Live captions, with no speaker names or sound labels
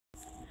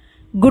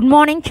Good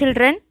morning,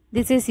 children.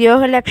 This is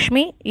Yoga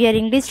Lakshmi, your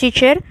English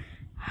teacher.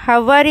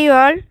 How are you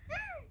all?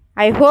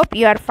 I hope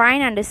you are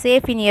fine and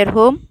safe in your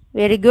home.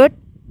 Very good.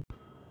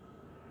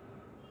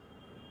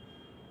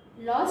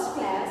 Last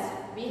class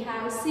we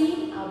have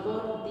seen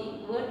about the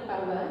word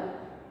power.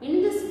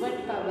 In this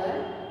word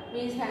power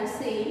we have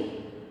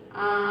seen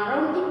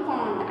around the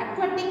pond,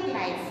 aquatic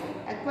life.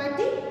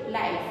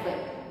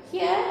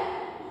 Here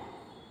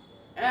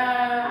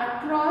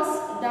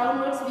across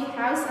downwards we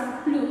have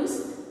some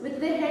clues. With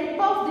the help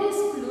of these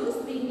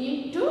clues we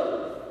need to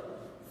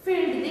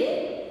fill the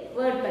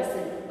word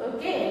puzzle.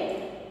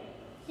 Okay.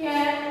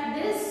 Here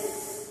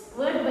this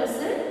word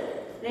puzzle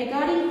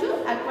regarding to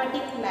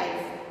aquatic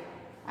life.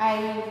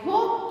 I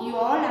hope you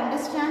all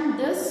understand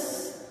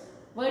this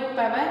word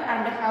power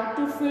and how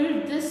to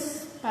fill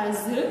this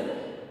puzzle.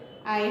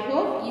 I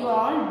hope you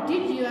all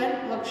did your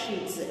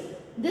worksheets.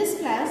 This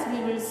class we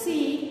will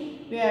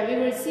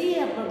see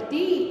about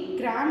the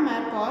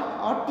grammar for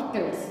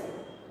articles.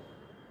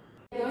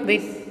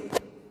 Wait.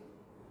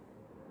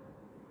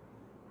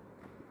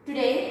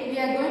 Today we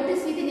are going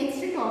to see the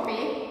next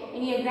topic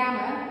in your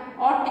grammar,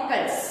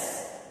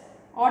 articles.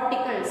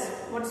 Articles.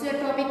 What's your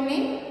topic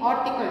name?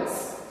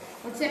 Articles.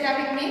 What's your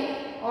topic name?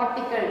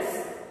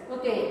 Articles.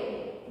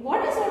 Okay.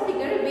 What is article?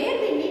 Where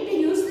we need to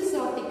use this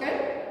article?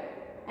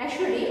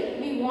 Actually,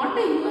 we want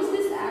to use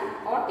this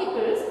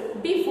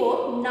articles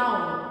before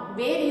noun.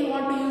 Where you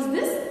want to use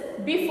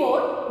this?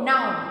 Before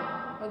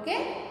noun. Okay.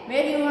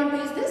 Where you want to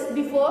use this?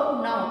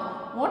 Before noun.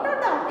 What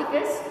are the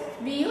articles?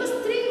 We use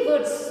three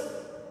words.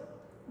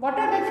 What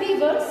are the three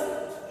words?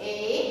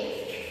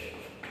 A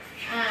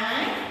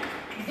and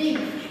B.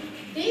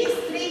 These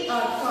three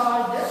are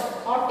called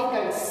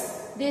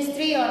articles. These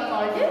three are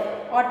called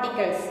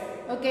articles.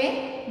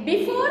 Okay.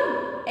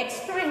 Before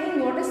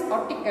explaining what is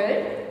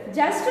article,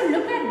 just to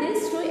look at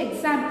these two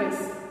examples.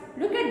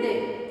 Look at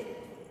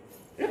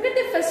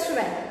the first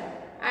one.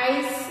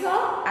 I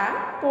saw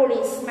a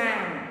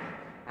policeman.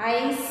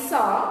 I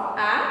saw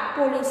a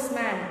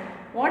policeman.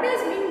 What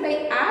does mean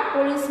by a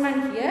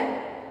policeman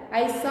here?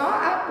 I saw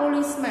a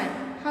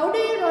policeman. How do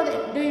you know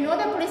that? Do you know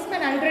the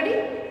policeman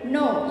already?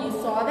 No, you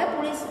saw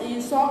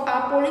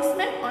a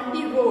policeman on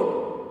the road.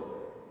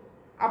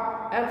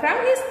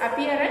 From his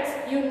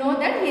appearance, you know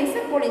that he is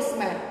a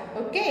policeman.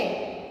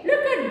 Okay. Look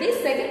at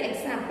this second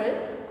example.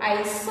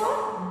 I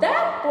saw the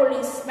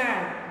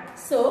policeman.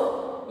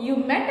 So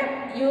you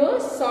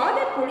saw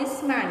the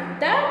policeman.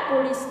 The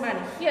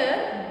policeman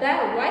here.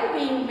 Why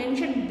we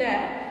mentioned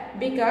the?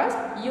 Because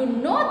you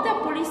know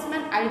the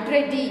policeman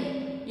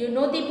already. You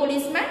know the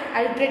policeman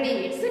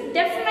already. It's a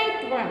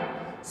definite one.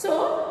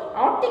 So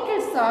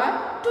articles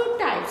are two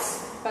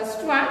types.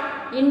 First one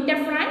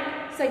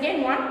indefinite.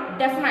 Second one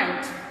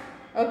definite.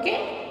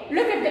 Okay.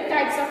 Look at the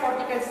types of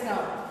articles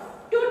now.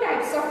 Two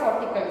types of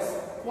articles.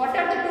 What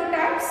are the two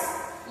types?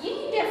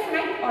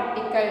 Indefinite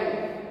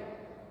article.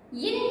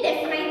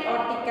 Indefinite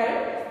article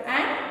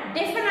and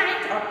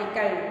definite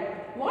article.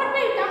 What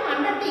will come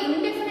under the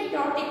indefinite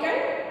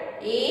article?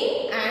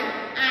 A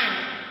and an.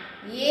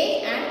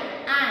 A and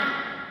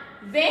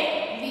an.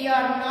 When we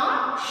are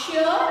not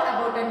sure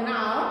about a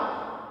noun,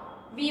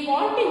 we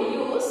want to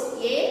use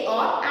a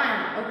or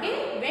an.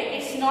 Okay? When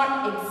it's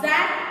not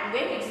exact,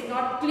 when it's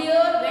not clear,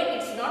 when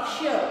it's not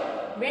sure.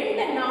 When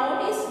the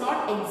noun is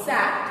not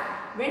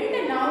exact, when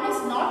the noun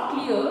is not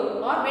clear,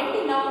 or when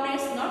the noun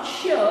is not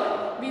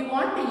sure, we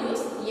want to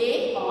use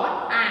a or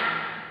an.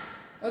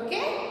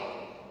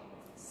 Okay?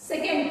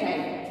 Second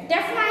type,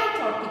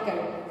 definite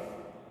article.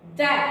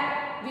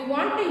 That. We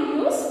want to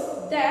use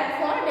that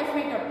for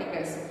definite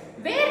articles.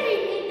 Where we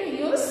need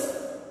to use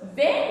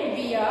when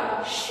we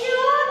are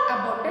sure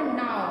about a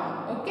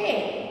noun.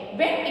 Okay.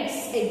 When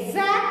it's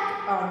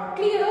exact or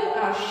clear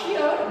or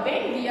sure,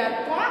 when we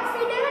are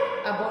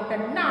confident about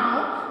a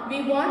noun,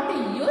 we want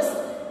to use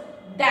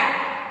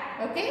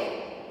that.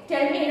 Okay.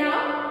 Tell me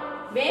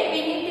now, where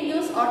we need to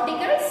use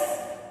articles?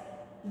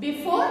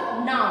 Before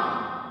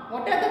noun.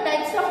 What are the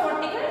types of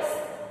articles?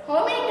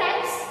 How many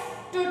types?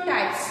 Two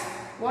types.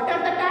 What are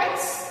the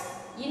types?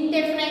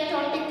 Indefinite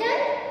article,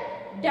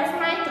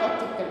 definite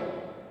article.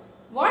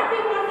 What we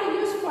want to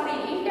use for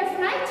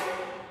indefinite?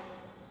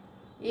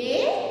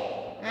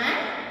 A and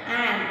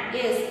an.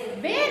 Yes.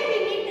 Where we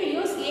need to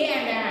use a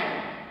and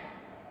an?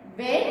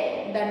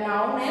 When the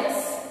noun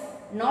is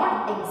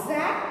not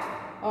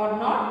exact or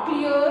not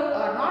clear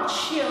or not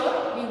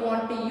sure, we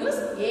want to use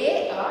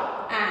a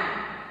or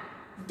an.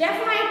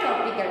 Definite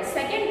article.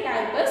 Second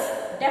type is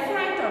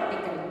definite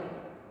article.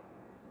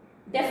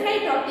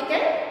 Definite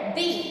article,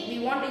 the.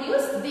 We want to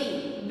use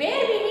the.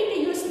 Where we need to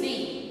use the?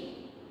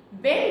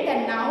 When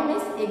the noun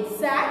is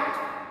exact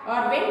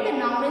or when the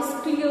noun is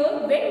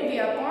clear, when we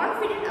are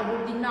confident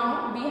about the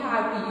noun, we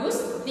have to use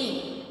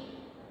the.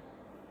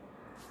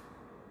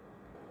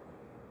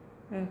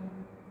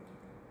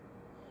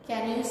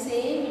 Can you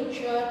say which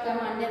word come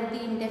under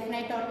the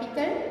indefinite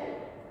article?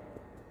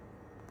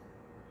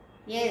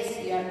 Yes,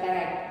 you are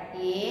correct.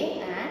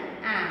 A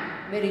and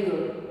an. Very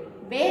good.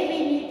 Where we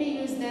need to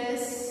use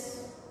this?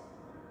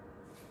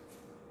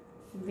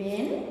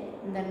 When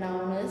the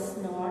noun is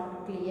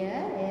not clear.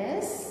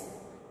 Yes.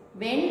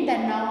 When the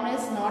noun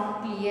is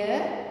not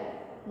clear,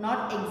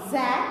 not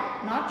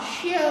exact, not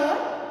sure,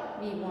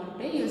 we want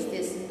to use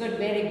this. Good,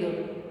 very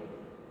good.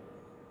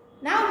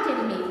 Now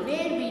tell me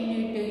where we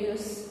need to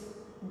use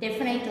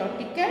definite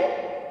article,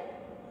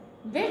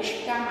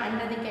 which come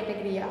under the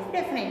category of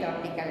definite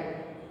article.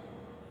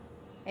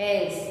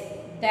 Yes,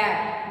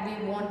 that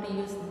we want to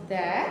use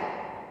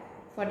that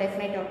for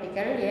definite article.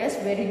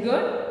 Yes, very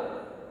good.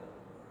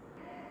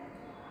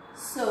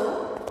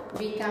 So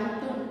we come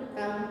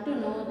to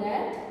know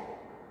that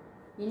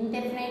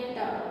indefinite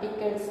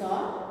articles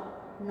are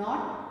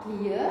not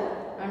clear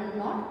and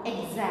not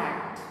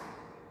exact.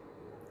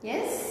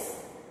 Yes.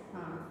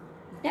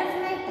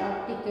 Definite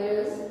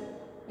articles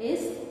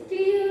is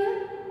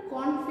clear,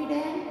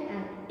 confident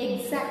and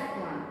exact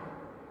one.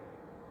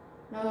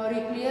 Now are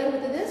you clear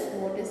with this?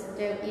 What is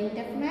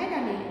indefinite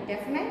and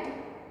indefinite?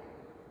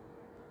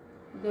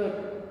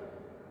 Good.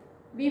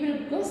 We will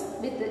go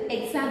with the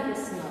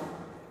examples now.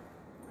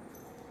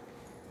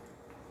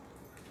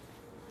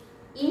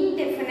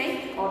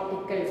 Indefinite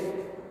article.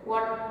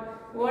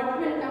 What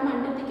will come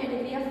under the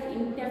category of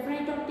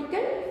indefinite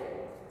article?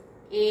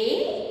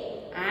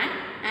 A and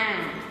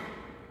an.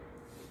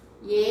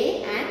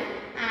 A and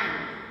an.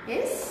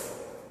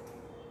 Yes.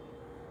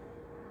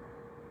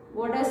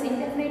 What does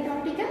indefinite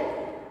article?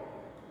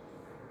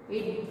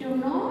 It do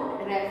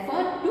not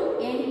refer to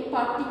any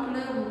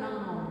particular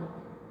noun.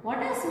 What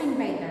does mean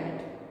by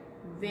that?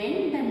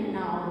 When the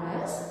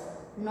noun is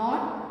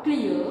not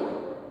clear,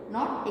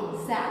 not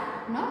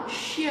exact, not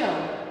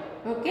sure.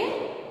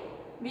 Okay?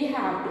 We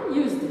have to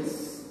use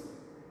this.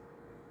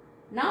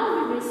 Now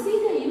we will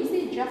see the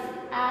usage of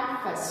a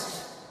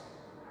first.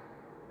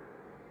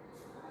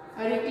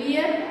 Are you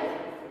clear?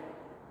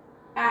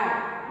 A.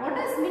 What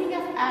is the meaning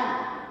of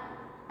a?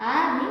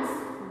 A means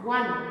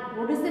one.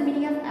 What is the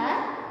meaning of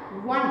a?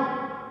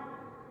 One.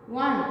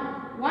 One.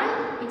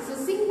 One, it's a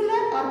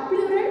singular or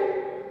plural?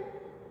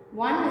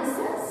 One is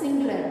a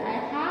singular. I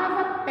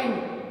have a pen.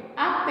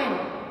 A pen.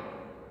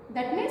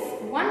 That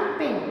means one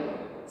pen.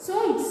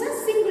 So it's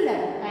a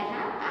singular. I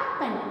have a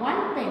pen.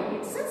 One pen.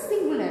 It's a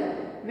singular.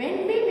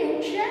 When we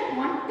mention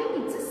one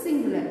thing, it's a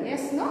singular.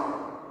 Yes, no?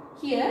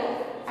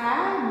 Here,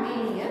 a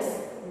meaning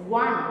is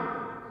one.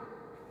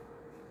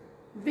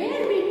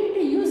 Where we need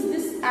to use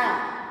this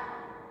a?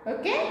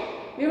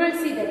 Okay? We will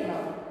see that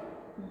now.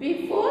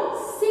 Before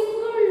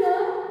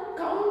singular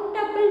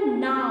countable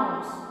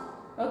nouns.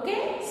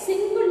 Okay?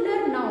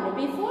 Singular noun.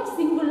 Before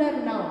singular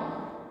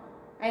noun.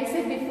 I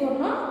said before,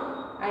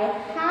 no? I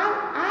have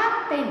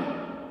a pen.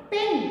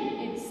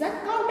 Pen. It's a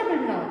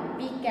countable noun.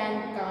 We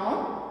can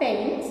count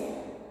pens.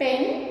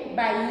 Pen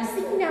by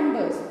using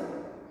numbers.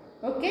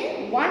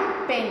 Okay?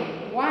 One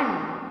pen.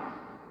 One.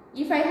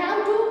 If I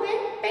have two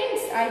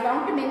pens, I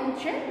want to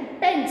mention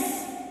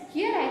pens.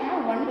 Here I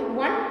have only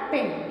one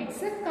pen.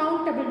 It's a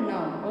countable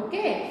noun.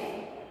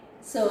 Okay?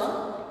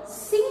 So,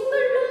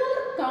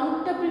 singular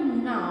countable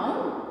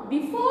noun.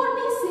 Before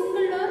the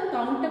singular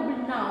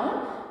countable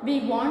noun,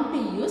 we want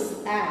to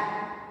use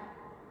a.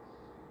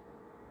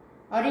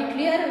 Are you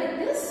clear with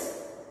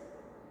this?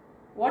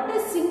 What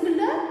is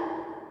singular?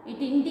 It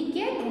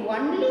indicates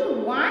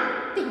only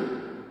one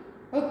thing.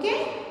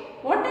 Okay?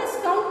 What is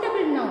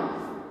countable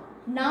noun?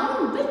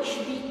 Noun which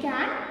we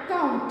can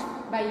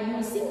count by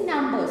using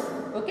numbers.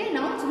 Okay?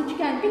 Nouns which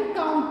can be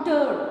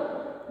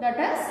counted. That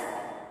is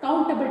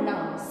countable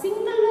noun.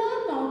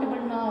 Singular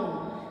countable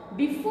noun.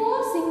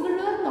 Before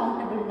singular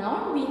countable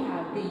noun, we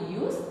have to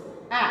use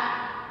a.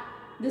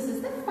 This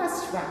is the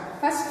first one.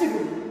 First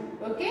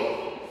rule.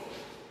 Okay?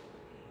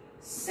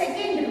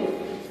 Second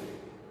rule.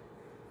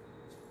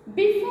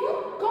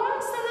 Before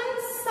consonant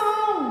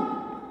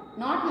sound,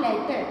 not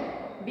letter.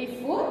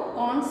 Before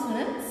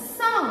consonant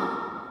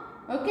sound.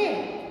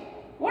 Okay.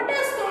 What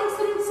is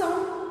consonant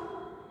sound?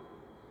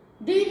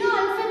 Do you know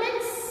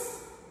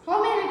alphabets?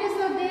 How many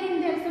letters are there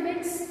in the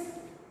alphabets?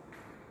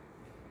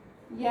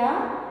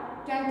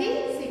 Yeah,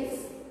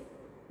 26.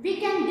 We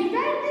can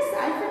divide this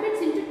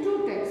alphabets into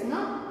two types,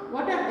 no?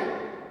 What are they?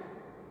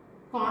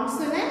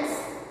 Consonants,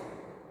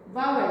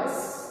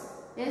 vowels.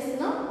 Yes,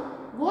 no?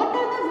 What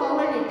are the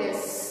vowel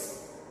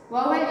letters?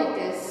 Vowel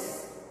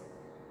letters.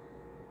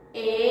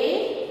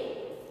 A,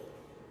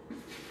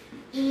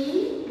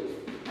 E,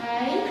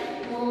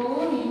 I,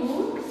 O,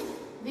 U.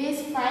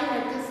 These 5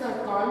 letters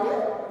are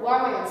called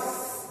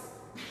vowels.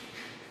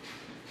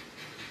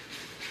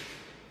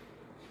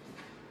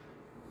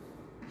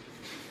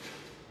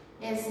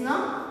 Yes, no?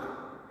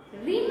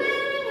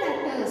 Remaining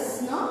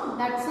letters, no?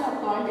 That's are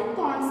called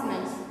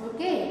consonants.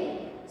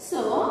 Okay.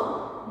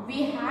 So,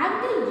 we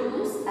have to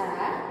use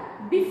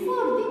a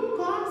before the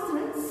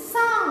consonant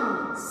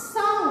sound.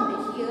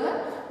 Sound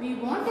here, we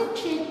want to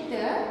check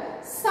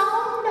the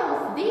sound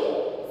of the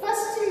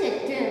first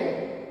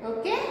letter.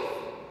 Okay?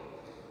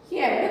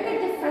 Here, look at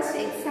the first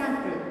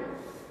example.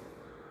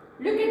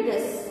 Look at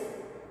this.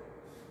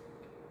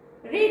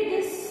 Read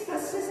this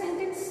first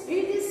sentence.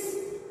 Read this.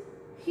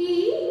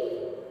 He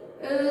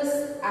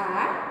is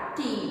a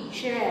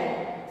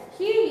teacher.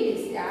 He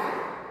is a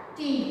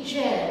teacher.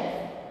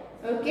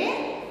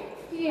 Okay.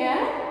 Here,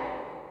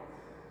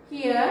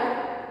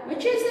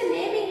 which is the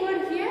naming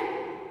word here?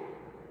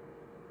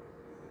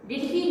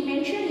 Did he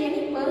mention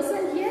any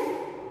person here?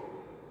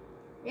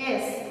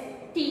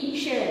 Yes,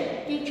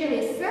 teacher. Teacher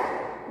is the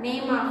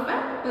name of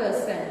a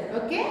person.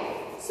 Okay.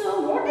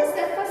 So, what is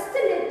the first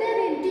letter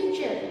in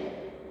teacher?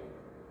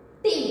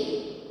 T.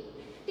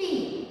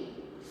 T.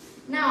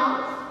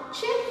 Now,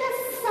 check the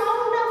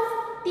sound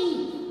of T.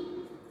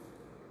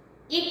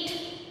 It.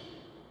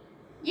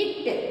 It.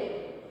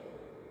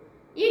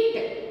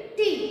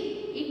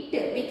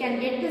 We can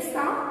get the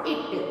sound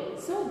it.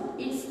 So,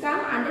 it's come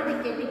under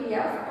the category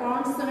of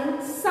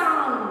consonant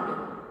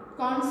sound.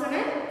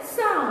 Consonant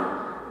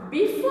sound.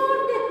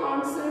 Before the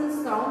consonant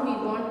sound,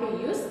 we want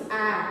to use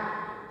a.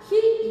 He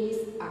is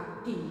a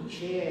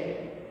teacher.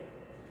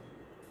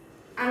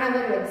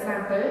 Another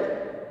example.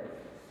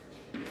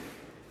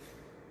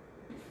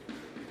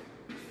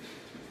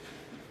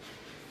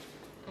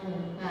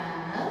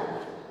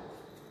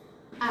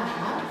 I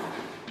have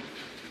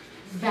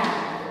a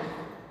bag.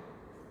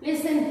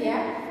 Listen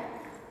here.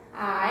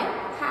 I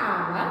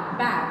have a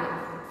bag.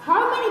 How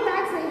many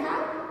bags I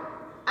have?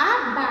 A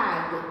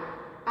bag.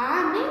 A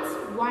means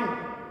one.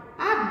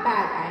 A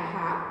bag. I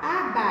have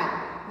a bag.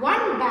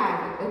 One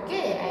bag.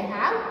 Okay, I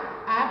have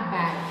a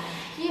bag.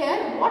 Here,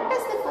 what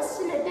is the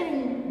first letter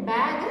in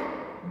bag?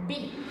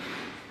 B.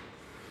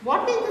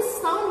 What is the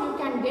sound you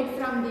can get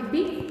from the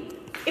B?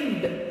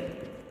 Ib.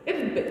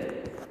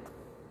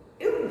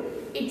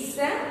 It's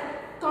a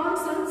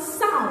consonant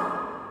sound.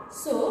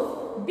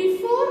 So,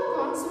 before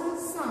consonant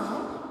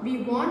sound,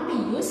 we want to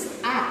use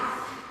a.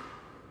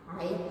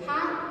 I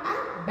have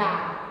a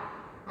bag.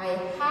 I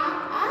have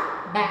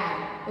a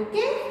bag.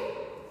 Okay?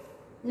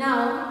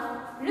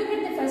 Now, look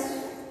at the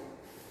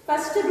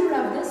first rule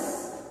of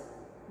this.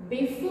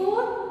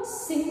 Before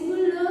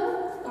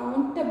singular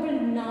countable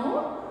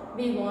noun,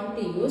 we want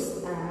to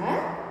use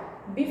a.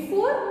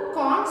 Before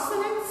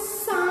consonant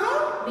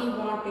sound, we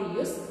want to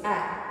use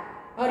a.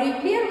 Are you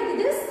clear with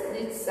this?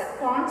 It's a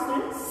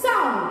consonant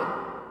sound.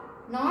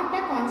 Not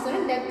a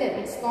consonant letter.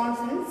 It's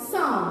consonant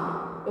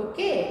sound.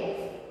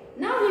 Okay.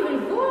 Now we will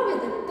go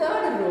with the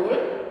third rule.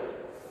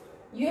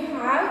 You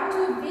have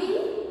to be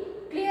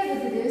clear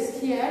with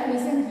this here.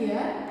 Listen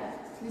here.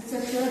 This is the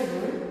third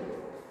rule.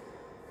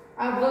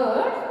 A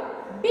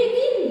word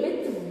begin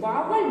with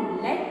vowel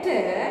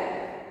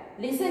letter.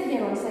 Listen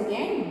here once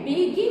again.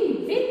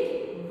 Begin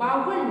with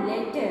vowel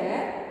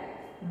letter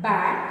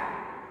but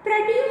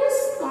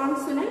produce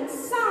consonant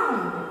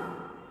sound.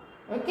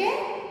 Okay?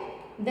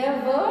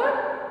 The word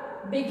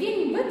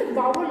begin with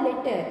vowel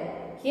letter.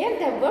 Here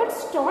the word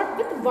start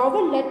with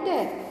vowel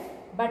letter.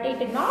 But it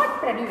did not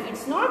produce,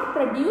 it's not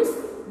produce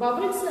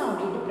vowel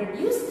sound. It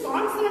produce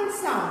consonant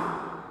sound.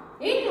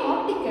 In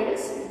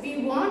articles,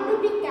 we want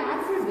to be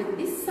careful with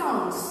these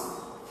sounds.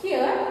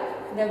 Here,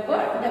 the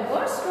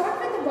word start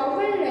with vowel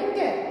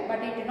letter, but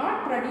it did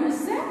not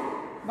produce a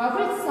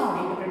vowel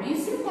sound. It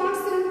produces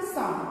consonant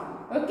sound.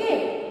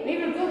 Okay, we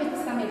will go with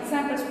some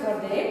examples for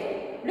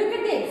that. Look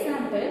at the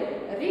example.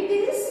 Read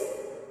this.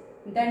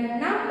 The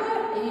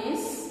number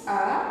is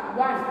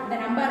 1. The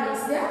number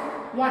is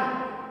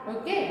 1.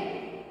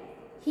 Okay.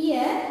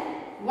 Here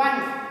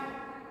 1.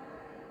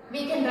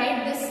 We can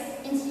write this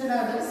instead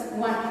of this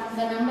 1.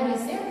 The number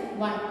is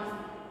 1.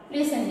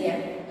 Listen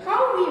here. How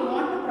we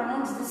want to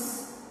pronounce this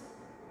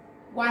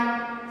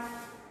 1?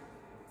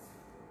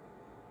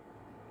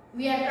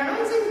 We are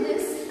pronouncing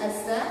this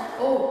as a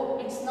O.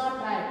 It's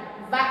not right.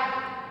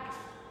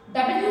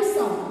 W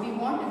sound. We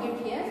want to get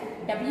here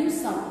W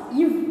sound.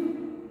 You.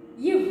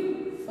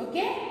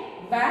 Okay?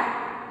 Va,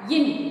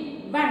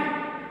 yin. 1.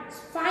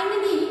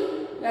 Finally,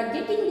 we are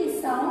getting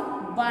the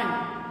sound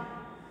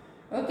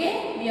 1.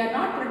 Okay? We are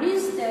not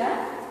produced the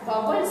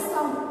vowel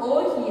sound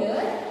O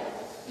here.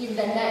 In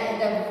the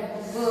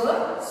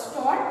word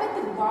start with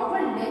the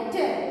vowel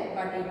letter,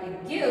 but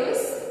it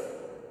gives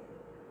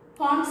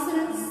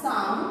consonant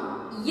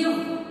sound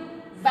you,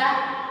 va.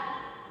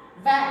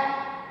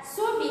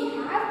 So we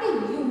have to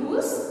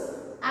use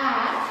a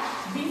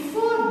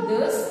before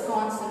this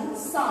consonant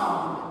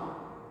sound.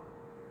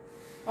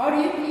 Are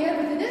you clear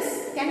with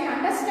this? Can you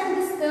understand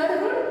this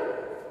third rule?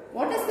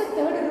 What is the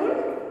third rule?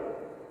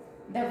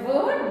 The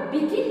word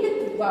begin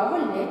with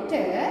vowel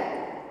letter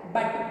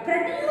but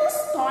produce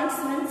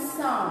consonant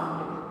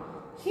sound.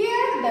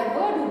 Here the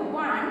word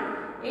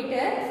 1,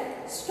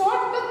 it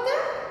start with the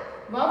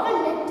vowel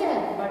letter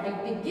but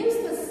it gives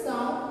the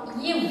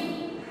sound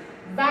im,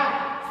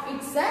 va.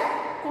 It's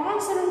a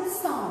consonant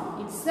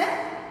sound. It's a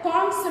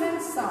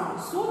consonant sound.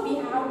 So we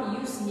have to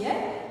use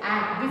here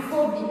a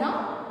before the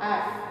noun.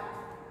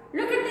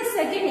 Look at the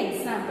second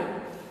example.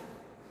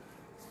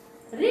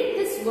 Read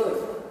this word.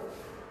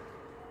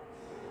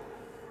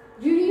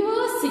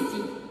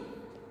 University.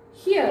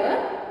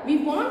 Here we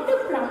want to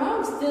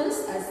pronounce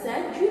this as a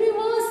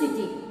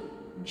university.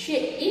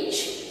 Here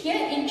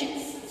H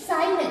is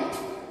silent.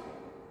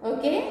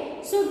 Okay.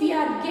 So we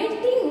are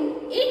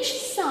getting H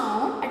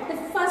sound at the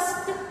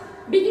first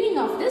beginning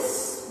of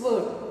this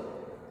word.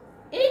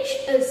 H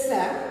is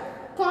a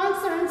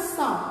consonant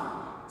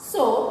sound. So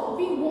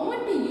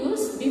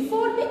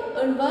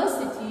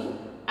university,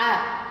 a.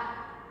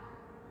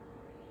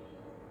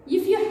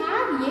 If you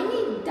have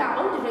any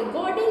doubt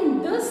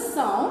regarding this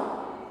sound,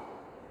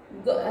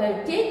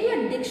 take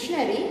your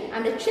dictionary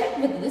and check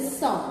with this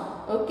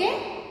sound.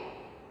 Okay?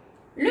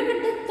 Look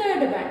at the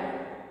third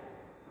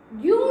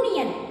one.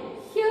 Union.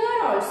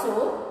 Here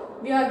also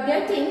we are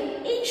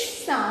getting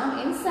each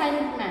sound in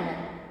silent manner.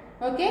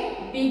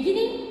 Okay?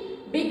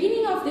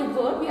 Beginning of the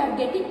word we are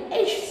getting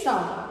each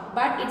sound,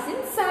 but it's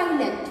in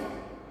silent.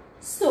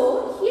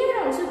 So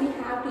here also we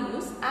have to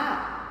use a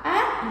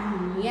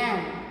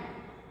union.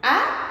 A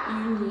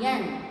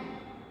union.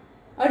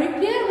 Are you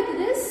clear with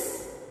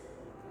this?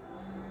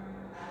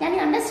 Can you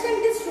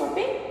understand this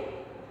topic?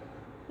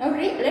 Now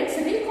let's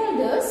recall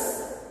this.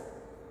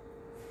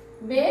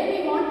 Where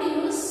we want to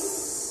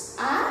use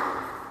a.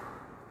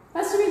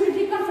 First we will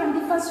recall from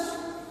the first.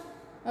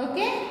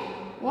 Okay.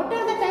 What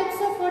are the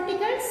types of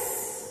articles?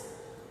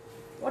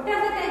 What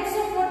are the types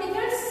of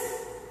articles?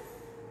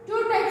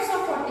 Two types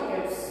of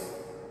articles.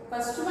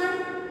 First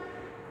one,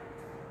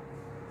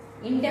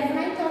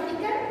 indefinite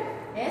article.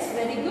 Yes,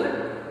 very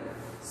good.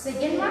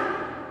 Second one,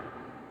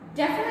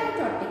 definite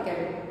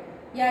article.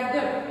 Yeah,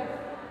 good.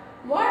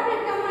 What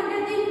will come under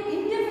the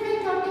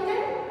indefinite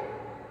article?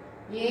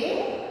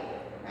 A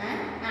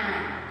and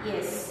an.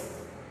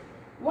 Yes.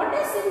 What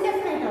is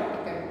indefinite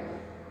article?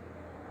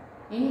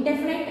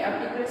 Indefinite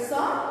articles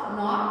are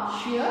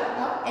not sure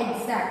or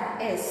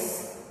exact.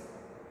 Yes.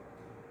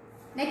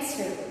 Next,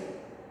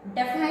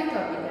 definite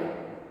article.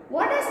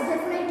 What is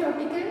definite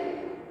article?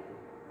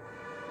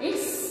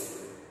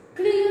 It's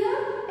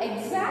clear,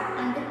 exact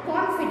and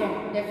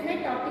confident.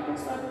 Definite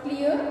articles are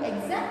clear,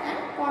 exact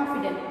and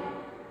confident.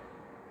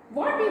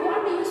 What we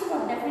want to use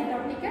for definite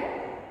article?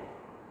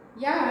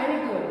 Yeah,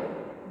 very good.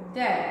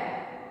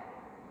 There.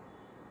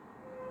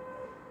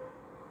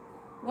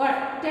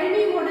 What? Tell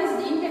me what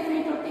is the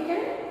indefinite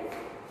article?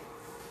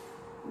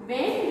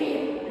 When we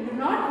do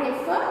not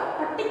refer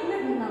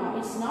particular noun,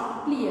 it's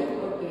not clear.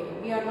 Okay,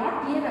 we are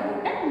not clear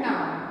about that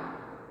noun.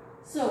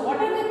 So what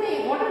are the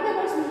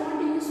words we want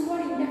to use for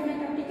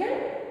indefinite article?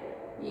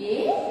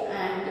 A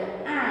and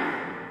an.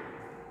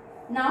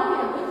 Now we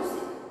are going to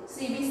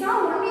see. We saw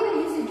only the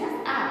usage of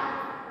a.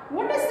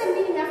 What is the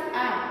meaning of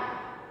a?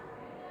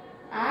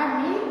 A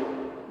means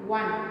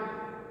one.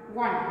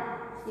 One.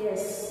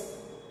 Yes.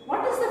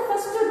 What is the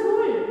first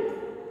rule?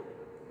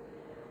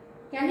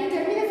 Can you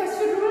tell me the first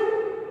rule?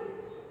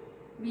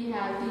 We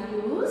have to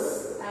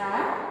use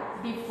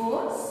a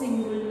before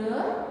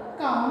singular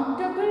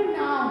countable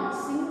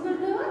nouns.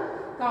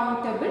 Singular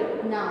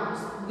countable nouns.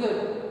 Good.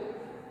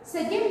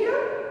 Second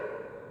rule,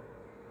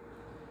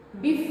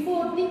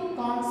 before the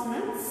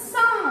consonant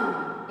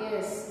sound.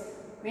 Yes.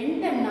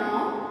 When the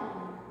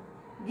noun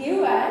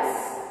give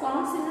us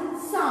consonant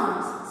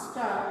sounds,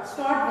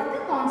 start with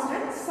the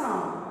consonant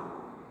sound.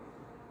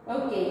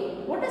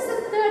 Okay. What is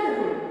the third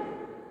rule?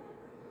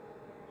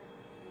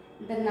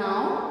 The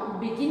noun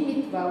begin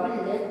with vowel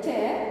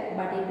letter,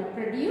 but it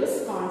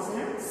produce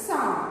consonant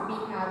sound.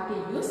 We have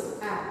to use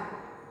a.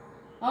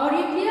 Are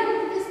you clear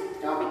with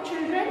this topic,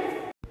 children?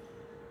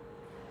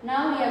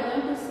 Now we are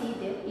going to see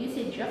the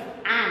usage of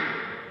an.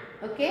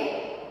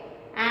 Okay?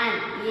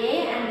 An.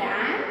 A and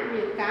an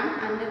will come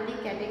under the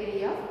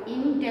category of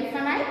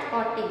indefinite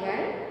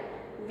article.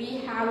 We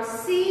have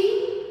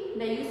seen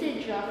the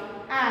usage of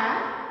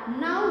a.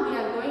 Now we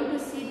are going to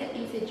see the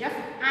usage of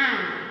an.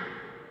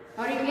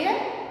 Are you clear?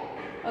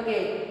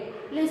 Okay.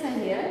 Listen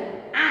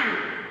here. An.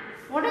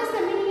 What is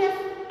the meaning of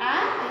a?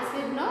 I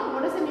said no.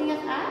 What is the meaning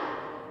of a?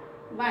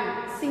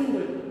 One.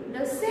 Single.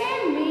 The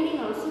same meaning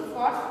also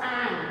for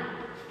an.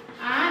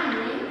 An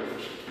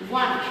means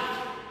one.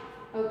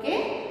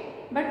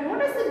 Okay. But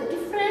what is the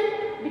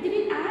difference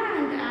between a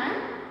and an?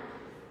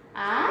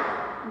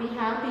 A we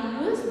have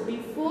to use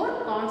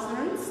before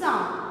consonant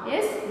sound.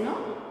 Yes?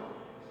 No?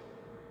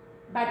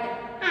 But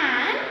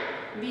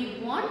an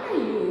we want to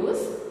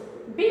use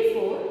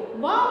before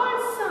vowel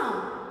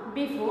sound.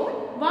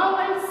 Before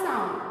vowel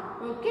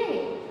sound.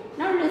 Okay.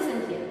 Now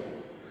listen here.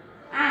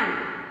 An.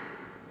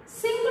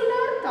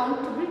 Singular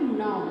countable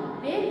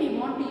noun. Where we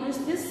want to use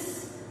this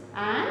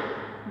an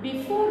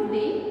before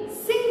the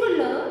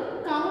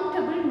singular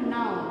countable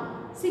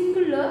noun.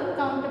 Singular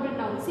countable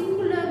noun.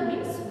 Singular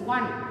means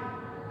one.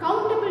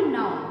 Countable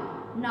noun.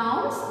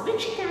 Nouns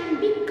which can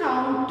be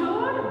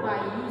counted by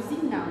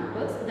using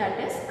numbers, that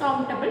is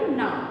countable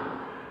noun.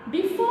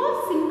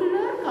 Before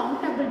singular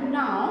countable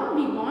noun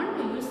we want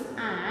to use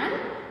an,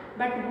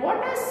 but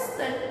what is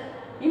the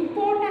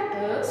important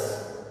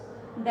is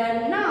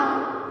the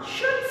noun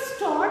should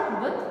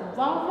start with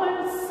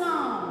vowel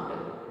sound.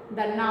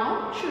 The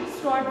noun should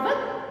start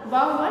with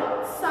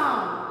vowel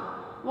sound.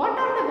 What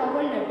are the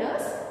vowel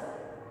letters?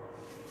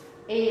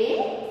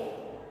 A,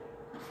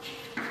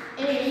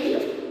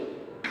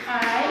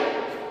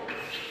 I,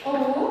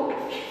 O,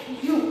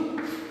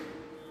 U.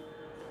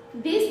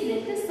 These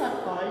letters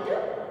are called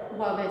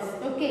vowels.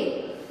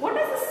 Okay. What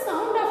is the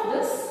sound of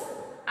this?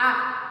 A.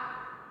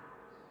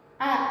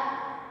 A.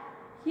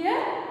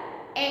 Here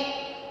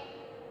A.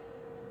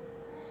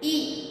 E.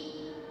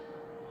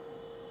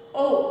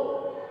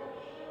 O.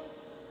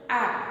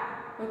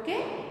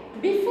 Okay.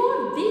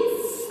 Before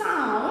these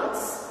sounds,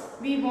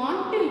 we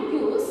want to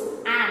use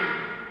an.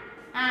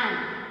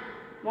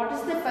 What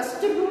is the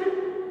first rule?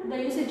 The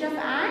usage of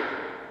an?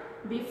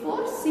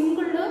 Before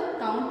singular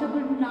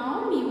countable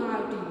noun, you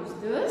have to use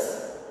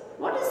this.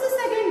 What is the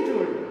second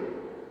rule?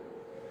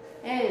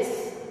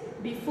 Yes,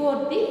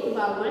 before the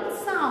vowel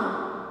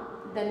sound.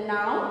 The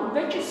noun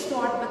which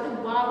starts with the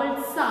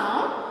vowel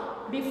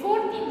sound, before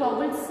the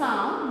vowel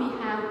sound, we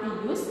have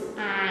to use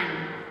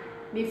an.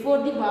 Before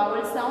the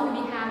vowel sound,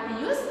 we have to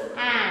use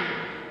an.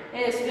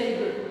 Yes, very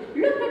good.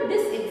 Look at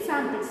these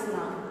examples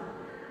now.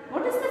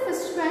 What is the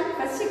first one?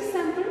 First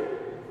example.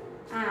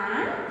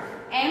 An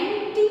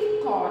empty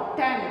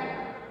cotton.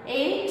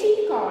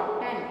 Empty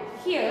cotton.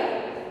 Here,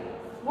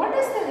 what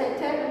is the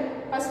letter?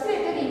 First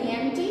letter in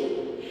empty?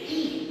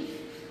 E.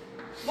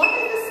 What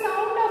is the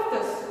sound of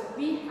this?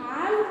 We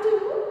have to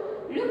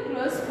look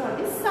close for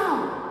the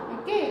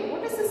sound. Okay.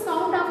 What is the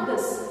sound of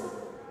this?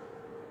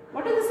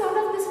 What is the sound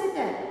of this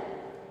letter?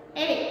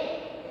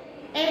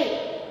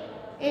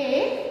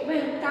 A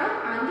will come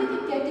under the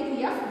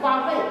category of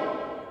vowel.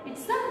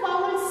 It's a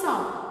vowel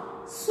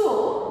sound.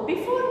 So,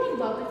 before the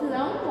vowel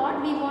sound,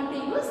 what we want to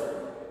use?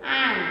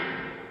 An.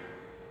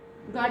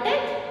 Got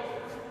it?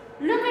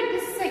 Look at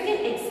the second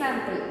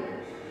example.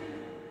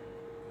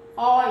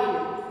 Oil.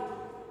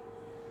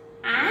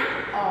 An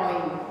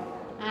oil.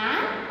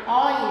 An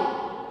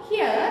oil.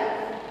 Here,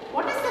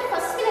 what is the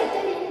first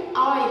letter in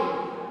oil?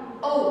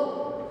 O.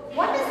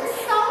 What is the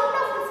sound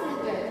of this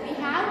letter? We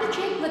have to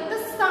check with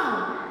the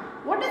sound.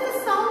 What is the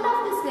sound of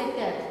this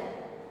letter?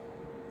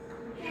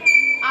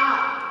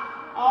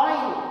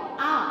 Oil.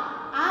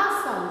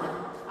 Sound.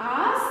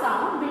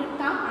 Sound will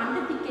come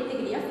under the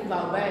category of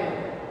vowel.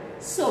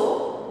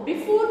 So,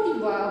 before the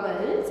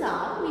vowel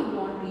sound, we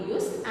want to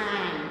use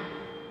an.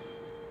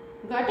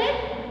 Got it?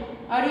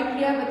 Are you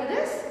clear with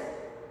this?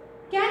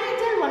 Can I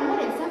tell one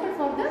more example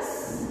for this?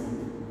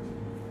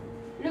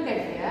 Look at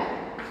here.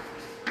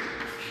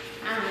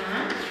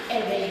 An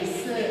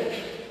eraser.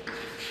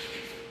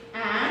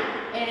 An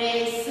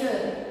eraser.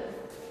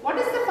 What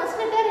is the first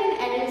letter in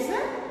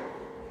eraser?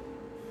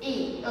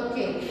 E.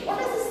 Okay. What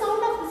is the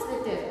sound of this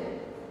letter?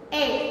 A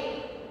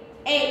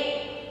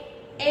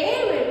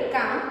will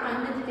come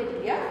under the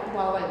category of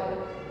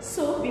vowel.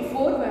 So,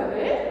 before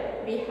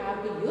vowel, we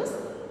have to use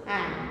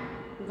an.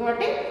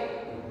 Got it?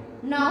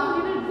 Now,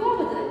 we will go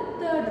with the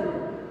third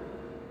rule.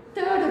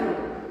 Third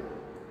rule.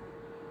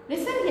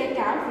 Listen here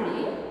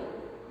carefully.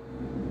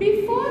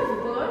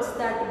 Before words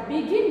that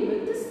begin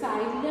with the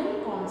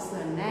silent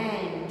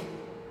consonant.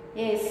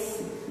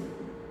 Yes.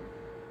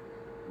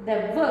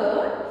 The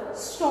word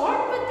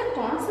starts with the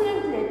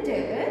consonant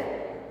letter,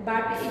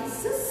 but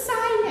it's a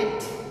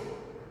silent.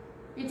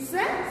 It's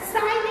a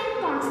silent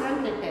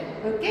consonant letter.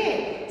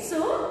 Okay.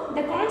 So,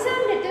 the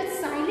consonant letter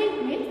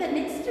silent means the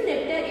next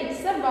letter it's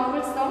a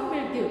vowel sound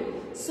will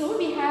give. So,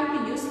 we have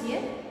to use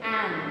here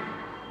an.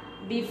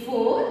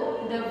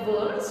 Before the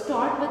word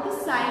start with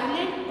the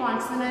silent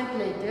consonant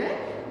letter,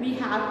 we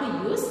have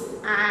to use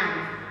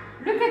an.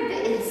 Look at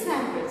the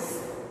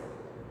examples.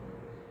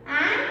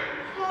 An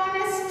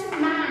honest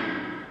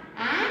man.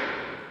 An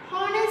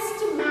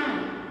honest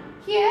man.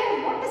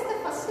 Here, what is the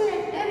first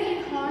letter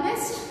in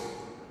honest?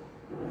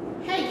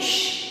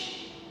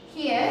 H.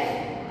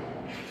 Here,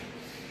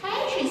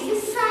 H is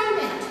a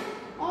silent.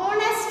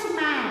 Honest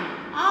man.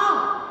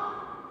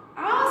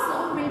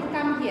 Sound will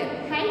come here.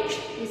 H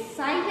is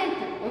silent.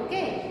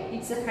 Okay.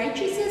 It's a H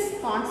is a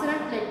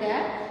consonant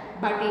letter,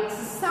 but it's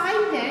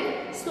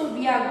silent. So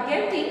we are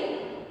getting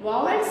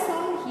vowel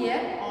sound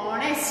here.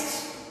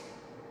 Honest.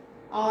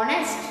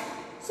 Honest.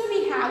 So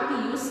we have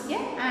to use here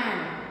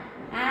an.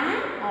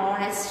 An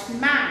honest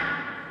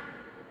man.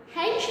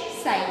 H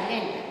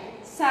silent.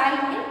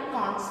 Silent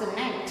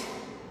consonant.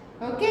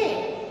 Okay.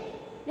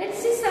 Let's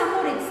see some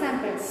more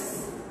examples.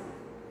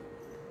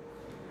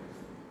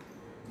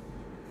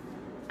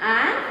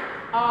 An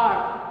or.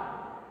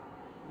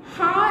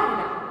 Hard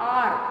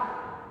or.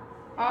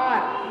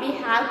 We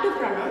have to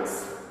pronounce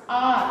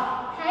or.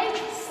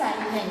 H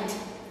silent.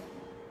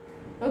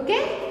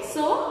 Okay. So,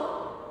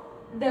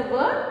 the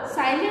word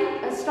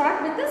silent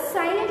start with the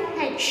silent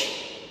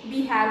H.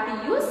 We have to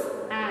use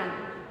an.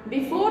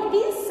 Before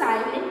the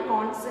silent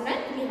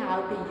consonant, we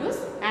have to use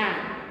an.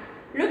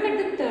 Look at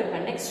the third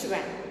one, next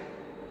one.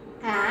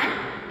 An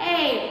a.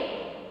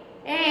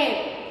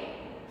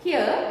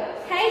 Here,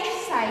 H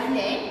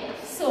silent.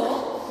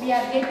 So, we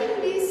are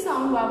getting these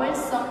sound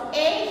vowels of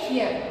A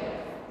here.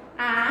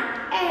 An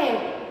a.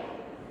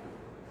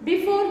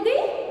 Before the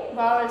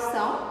vowel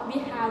sound, we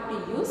have to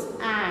use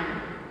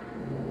an.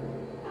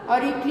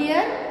 Are you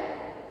clear?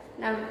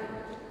 Now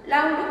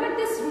look at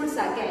these rules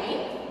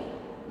again.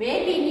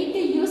 Where we need to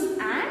use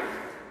an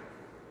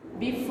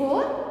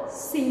before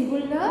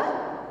singular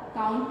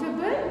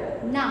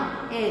countable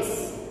noun.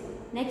 Yes.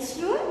 Next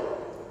rule.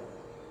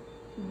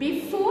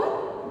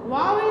 Before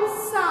vowel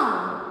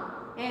sound.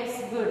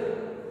 Yes, good.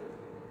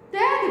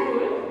 Third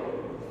rule.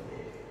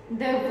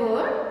 The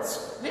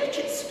words which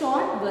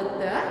start with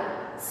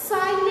the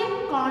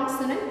silent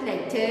consonant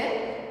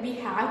letter, we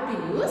have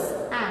to use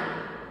an.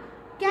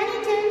 Can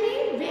you tell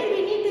me where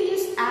we need to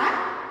use an?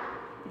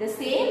 The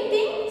same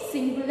thing,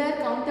 singular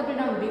countable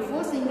noun,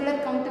 before singular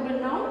countable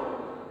noun.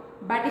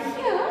 But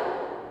here,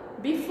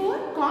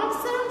 before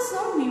consonant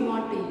sound we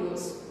want to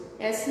use.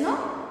 Yes, no?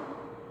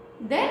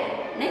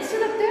 Then, next to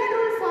the third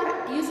rule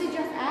for usage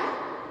of an,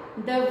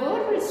 the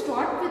word will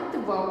start with the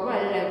vowel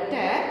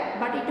letter,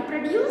 but it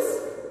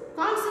produce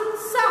consonant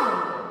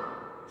sound.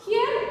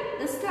 Here,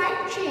 the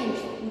slight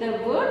change.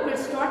 The word will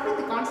start with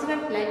the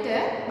consonant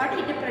letter, but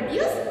it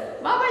produce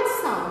vowel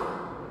sound.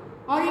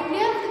 Are you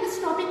clear with this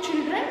topic,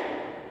 children?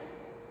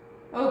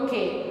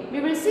 Okay, we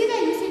will see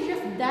the usage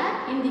of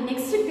that in the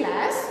next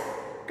class.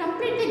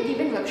 Complete the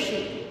given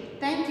worksheet.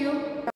 Thank you.